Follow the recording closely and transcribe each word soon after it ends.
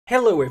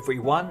Hello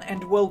everyone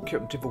and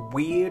welcome to the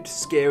weird,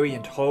 scary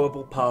and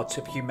horrible parts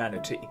of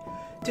humanity.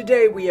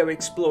 Today we are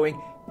exploring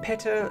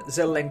Petr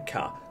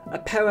Zelenka, a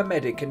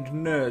paramedic and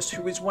nurse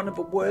who is one of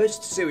the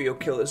worst serial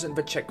killers in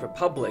the Czech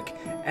Republic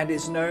and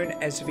is known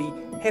as the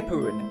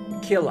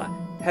Heparin killer,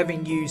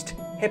 having used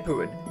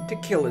heparin to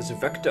kill his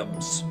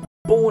victims.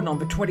 Born on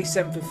the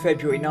 27th of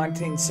February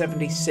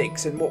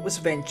 1976 in what was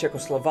then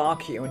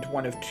Czechoslovakia and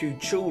one of two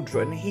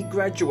children, he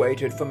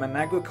graduated from an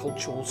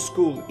agricultural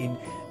school in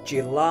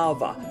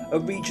Jihlava, a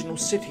regional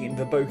city in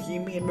the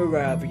Bohemian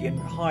Moravian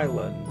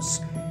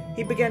Highlands.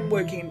 He began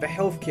working in the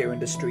healthcare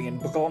industry in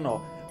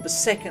Brno, the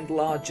second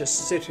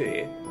largest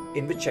city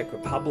in the Czech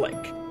Republic.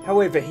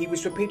 However, he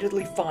was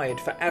repeatedly fired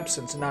for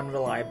absence and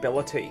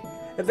unreliability.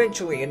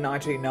 Eventually, in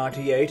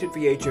 1998, at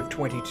the age of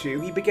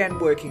 22, he began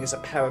working as a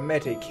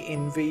paramedic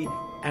in the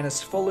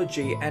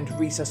anesthesiology and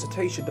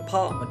resuscitation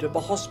department of the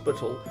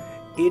hospital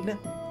in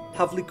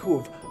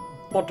Havlíčkův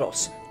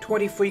Podhos,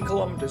 23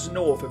 kilometers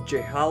north of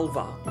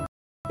Jihlava.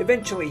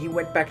 Eventually, he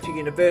went back to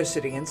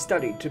university and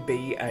studied to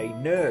be a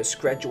nurse,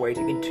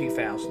 graduating in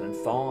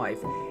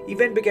 2005. He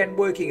then began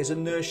working as a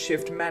nurse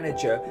shift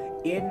manager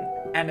in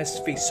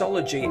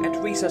anesthesiology and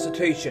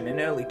resuscitation in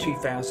early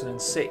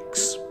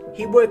 2006.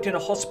 He worked in a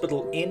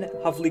hospital in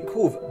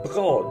Havlíčkův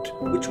Brod,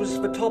 which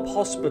was the top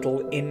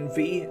hospital in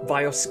the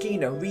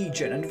Vysočina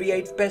region and the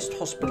 8th best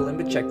hospital in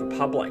the Czech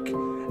Republic.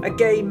 A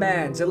gay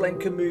man,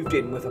 Zelenka moved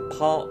in with a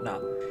partner.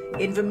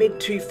 In the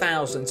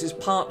mid-2000s, his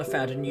partner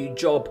found a new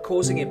job,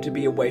 causing him to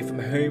be away from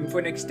home for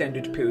an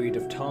extended period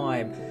of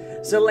time.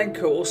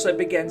 Zelenka also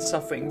began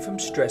suffering from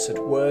stress at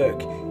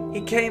work. He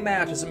came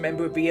out as a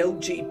member of the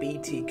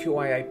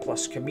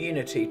LGBTQIA+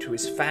 community to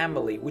his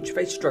family, which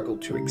they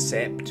struggled to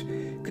accept.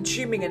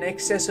 Consuming an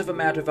excessive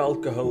amount of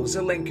alcohol,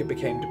 Zelenka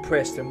became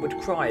depressed and would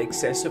cry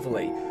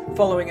excessively.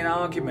 Following an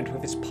argument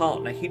with his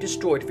partner, he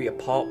destroyed the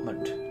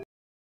apartment.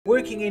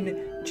 Working in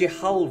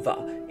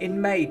Jihlava in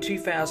May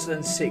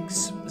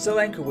 2006,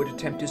 Zelenka would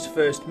attempt his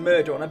first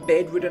murder on a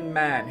bedridden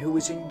man who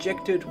was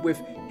injected with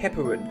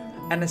heparin,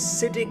 an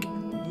acidic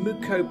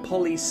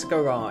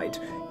mucopolysaccharide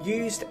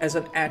used as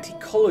an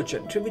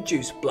anticoagulant to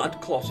reduce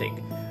blood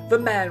clotting. The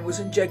man was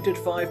injected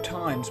 5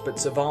 times but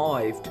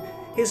survived.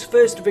 His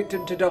first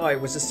victim to die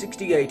was a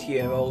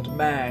 68-year-old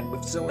man,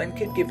 with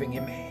Zelenka giving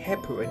him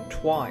heparin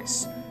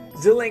twice.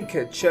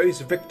 Zelenka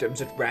chose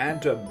victims at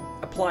random,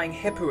 applying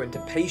heparin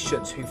to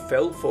patients who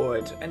fell for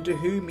it and to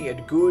whom he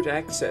had good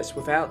access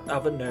without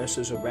other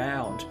nurses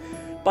around.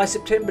 By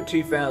September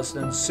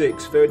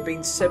 2006, there had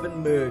been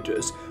 7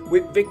 murders,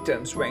 with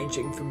victims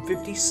ranging from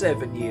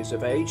 57 years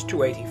of age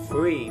to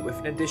 83, with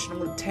an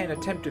additional 10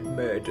 attempted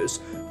murders,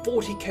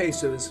 40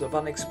 cases of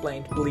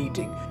unexplained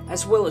bleeding,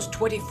 as well as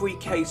 23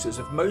 cases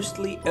of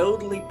mostly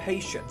elderly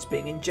patients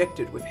being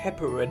injected with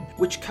heparin,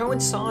 which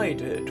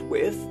coincided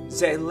with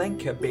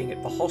Zelenka being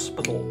at the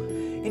hospital.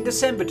 In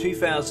December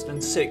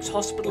 2006,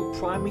 hospital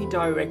primary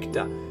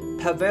director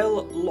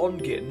Pavel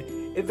Longin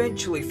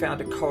eventually found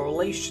a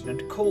correlation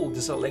and called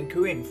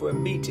Zelenka in for a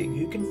meeting,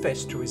 who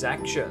confessed to his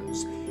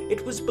actions.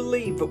 It was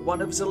believed that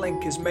one of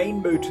Zelenka's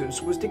main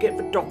motives was to get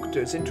the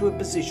doctors into a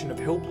position of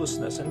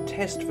helplessness and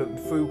test them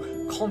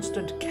through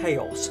constant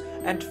chaos,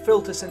 and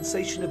felt a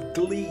sensation of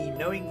glee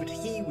knowing that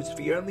he was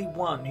the only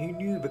one who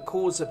knew the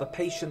cause of a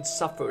patient's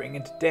suffering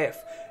and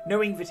death,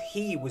 knowing that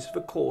he was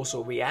the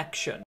causal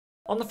reaction.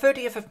 On the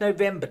 30th of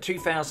November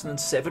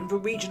 2007, the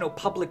Regional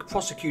Public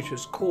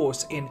Prosecutor's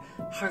Court in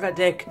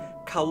Hradec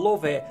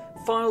Králové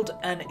filed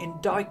an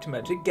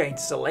indictment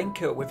against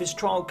Zelenka, with his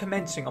trial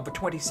commencing on the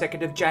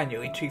 22nd of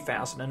January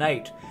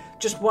 2008.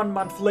 Just 1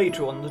 month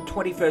later, on the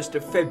 21st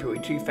of February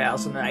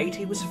 2008,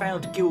 he was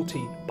found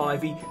guilty by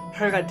the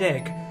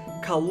Hradec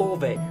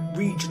Králové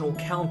Regional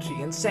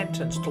County and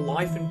sentenced to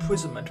life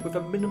imprisonment with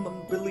a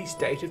minimum release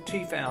date of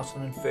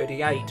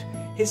 2038.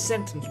 His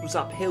sentence was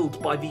upheld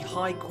by the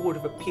High Court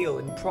of Appeal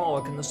in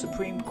Prague and the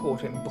Supreme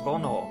Court in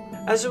Brno.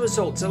 As a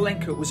result,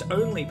 Zelenka was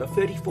only the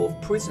 34th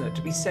prisoner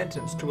to be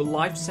sentenced to a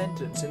life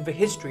sentence in the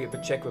history of the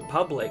Czech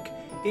Republic.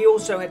 He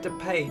also had to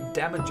pay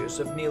damages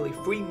of nearly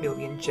 3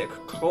 million Czech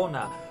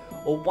krona,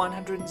 or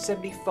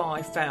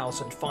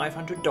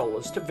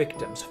 $175,500 to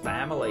victims'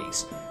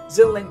 families.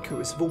 Zelenka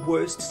is the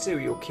worst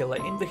serial killer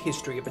in the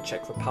history of the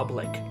Czech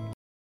Republic.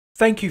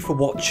 Thank you for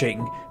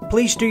watching.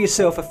 Please do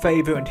yourself a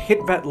favour and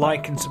hit that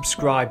like and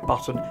subscribe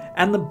button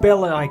and the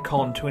bell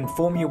icon to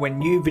inform you when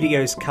new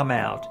videos come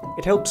out.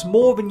 It helps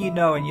more than you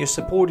know and your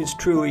support is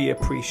truly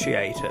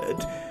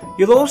appreciated.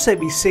 You'll also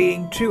be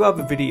seeing 2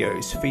 other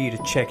videos for you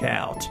to check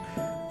out.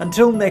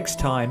 Until next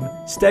time,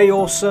 stay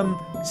awesome,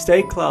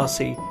 stay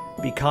classy,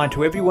 be kind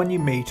to everyone you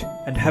meet,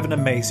 and have an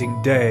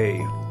amazing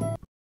day.